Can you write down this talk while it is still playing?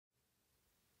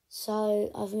So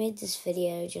I've made this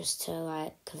video just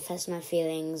to confess my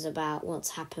feelings about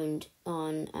what's happened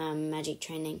on magic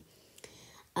training.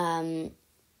 No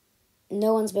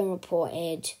one's been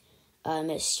reported.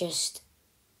 It's just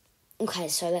okay.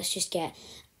 So let's just get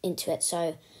into it.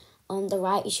 So on the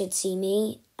right you should see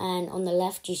me, and on the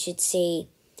left you should see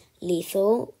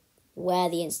Lethal, where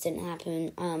the incident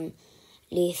happened.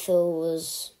 Lethal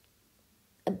was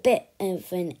a bit of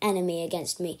an enemy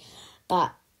against me,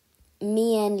 but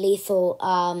me and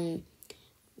Lethal,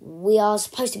 we are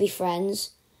supposed to be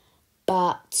friends,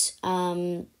 but,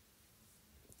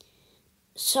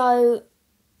 so,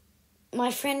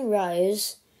 my friend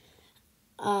Rose,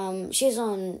 she's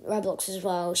on Roblox as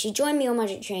well. She joined me on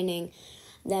magic training.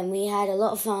 Then we had a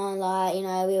lot of fun,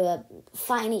 we were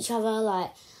fighting each other,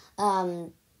 all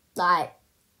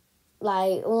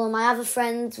of my other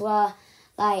friends were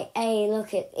hey,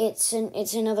 look, it's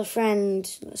another friend.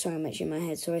 Sorry, I'm actually in my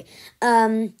head, sorry.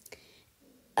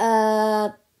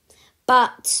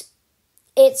 But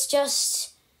it's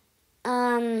just,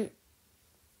 I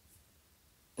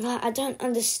don't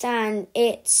understand.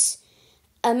 It's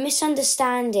a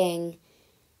misunderstanding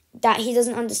that he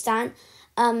doesn't understand.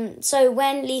 So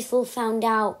when Lethal found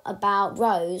out about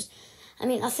Rose,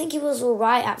 I think he was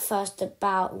alright at first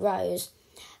about Rose,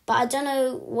 but I don't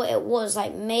know what it was.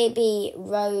 Maybe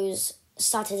Rose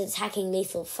started attacking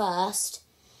Lethal first,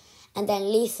 and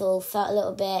then Lethal felt a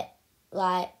little bit,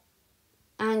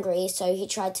 angry, so he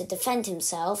tried to defend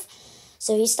himself.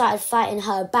 So he started fighting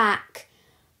her back,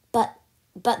 but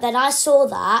then I saw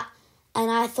that, and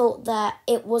I thought that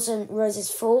it wasn't Rose's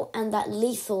fault, and that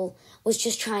Lethal was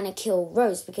just trying to kill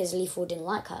Rose because Lethal didn't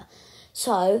like her.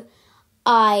 So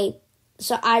I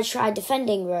tried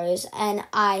defending Rose, and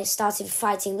I started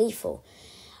fighting Lethal.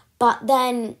 But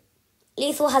then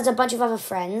Lethal has a bunch of other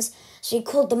friends, so he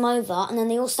called them over, and then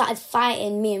they all started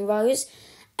fighting me and Rose.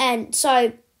 And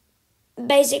so,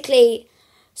 basically,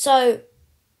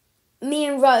 me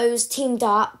and Rose teamed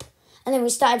up, and then we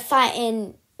started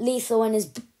fighting Lethal and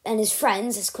his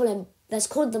friends. Let's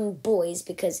call them boys,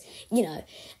 because,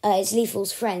 it's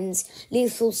Lethal's friends.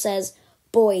 Lethal says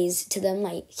boys to them,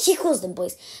 he calls them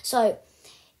boys. So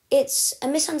it's a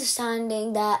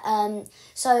misunderstanding that,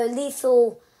 so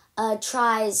Lethal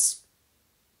tries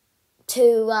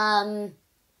to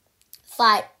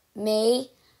fight me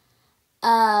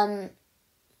and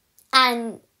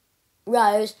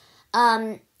Rose,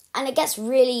 and it gets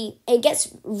really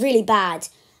bad,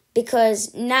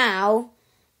 because now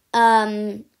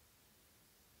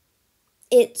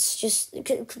it's just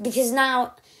because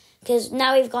now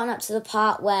we've gone up to the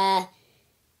part where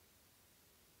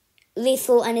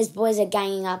Lethal and his boys are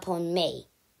ganging up on me.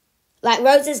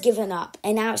 Rose has given up,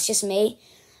 and now it's just me.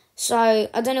 So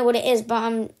I don't know what it is,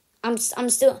 but I'm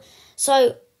still.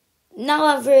 So now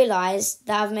I've realised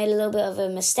that I've made a little bit of a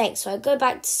mistake. So I go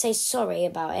back to say sorry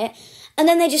about it, and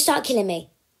then they just start killing me.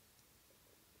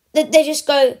 They just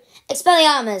go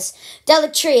Expelliarmus,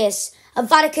 Deletrius,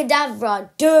 Avada Kedavra,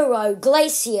 Duro,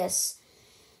 Glacius.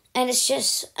 And it's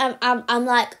just, I'm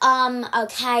like,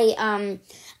 okay,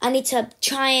 I need to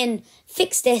try and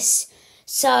fix this.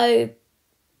 So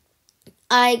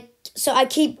I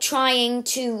keep trying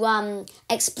to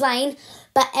explain,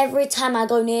 but every time I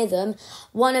go near them,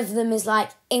 one of them is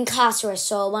Incarcerus,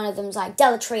 or one of them's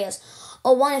Deletrius,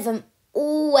 or one of them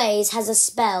always has a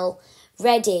spell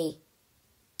ready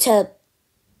to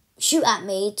shoot at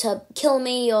me, to kill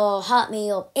me or hurt me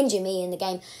or injure me in the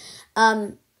game.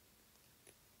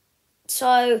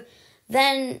 So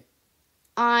then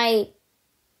I'm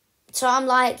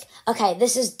like, okay,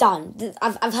 this is done.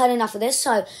 I've heard enough of this,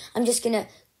 so I'm just gonna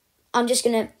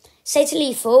say to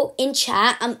Lethal in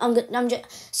chat.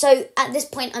 So at this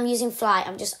point I'm using fly.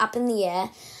 I'm just up in the air,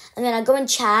 and then I go in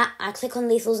chat. I click on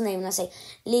Lethal's name and I say,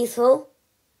 Lethal,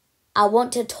 I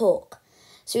want to talk.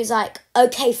 So he's like,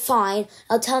 okay, fine.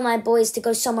 I'll tell my boys to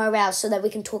go somewhere else so that we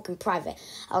can talk in private.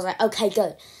 I was like, okay,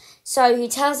 good. So he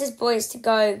tells his boys to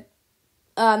go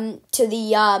to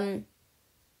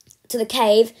the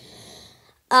cave.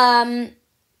 So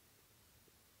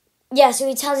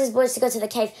he tells his boys to go to the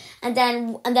cave, and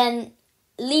then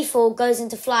Lethal goes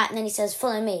into flight, and then he says,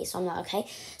 follow me. So I'm like, okay.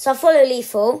 So I follow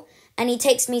Lethal, and he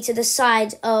takes me to the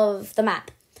side of the map.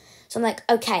 So I'm like,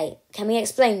 okay, can we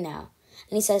explain now?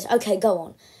 And he says, okay, go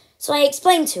on. So I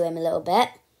explain to him a little bit,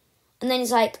 and then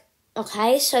he's like,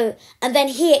 okay, and then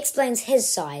he explains his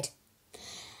side.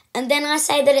 And then I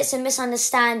say that it's a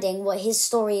misunderstanding what his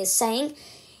story is saying.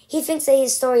 He thinks that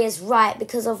his story is right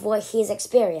because of what he's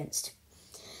experienced.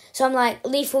 So I'm like,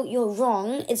 Lethal, you're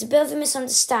wrong. It's a bit of a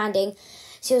misunderstanding.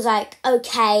 So he was like,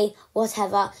 okay,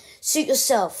 whatever. Suit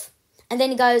yourself. And then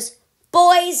he goes,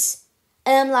 boys,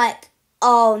 And I'm like,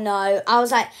 oh no. I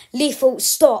was like, Lethal,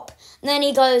 stop. And then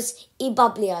he goes,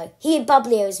 Ibublio. He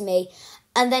Ibublios me.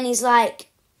 And then he's like,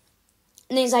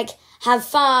 have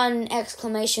fun,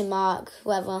 exclamation mark,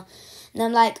 whatever. And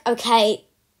I'm like, okay,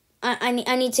 I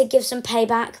need to give some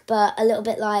payback, but a little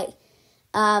bit like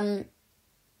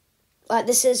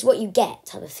this is what you get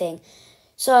type of thing.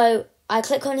 So I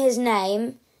click on his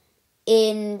name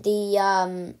in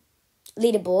the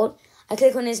leaderboard. I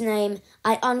click on his name,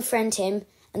 I unfriend him,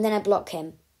 and then I block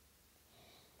him.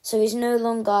 So he's no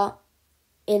longer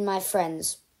in my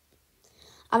friends.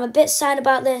 I'm a bit sad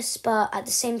about this, but at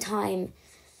the same time,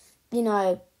 you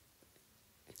know,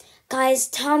 guys,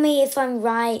 tell me if I'm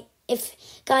right.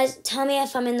 Tell me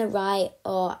if I'm in the right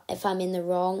or if I'm in the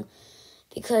wrong.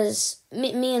 Because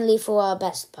me and Lethal are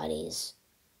best buddies.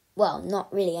 Well,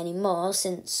 not really anymore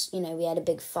since, we had a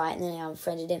big fight and then I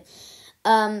unfriended him.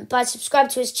 But I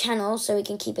subscribed to his channel so we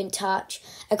can keep in touch.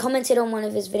 I commented on one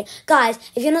of his videos. Guys,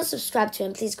 if you're not subscribed to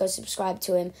him, please go subscribe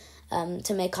to him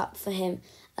to make up for him.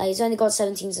 He's only got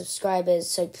 17 subscribers,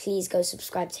 so please go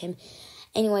subscribe to him.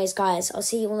 Anyways, guys, I'll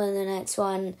see you all in the next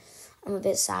one. I'm a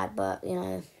bit sad, but,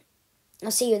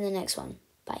 I'll see you in the next one.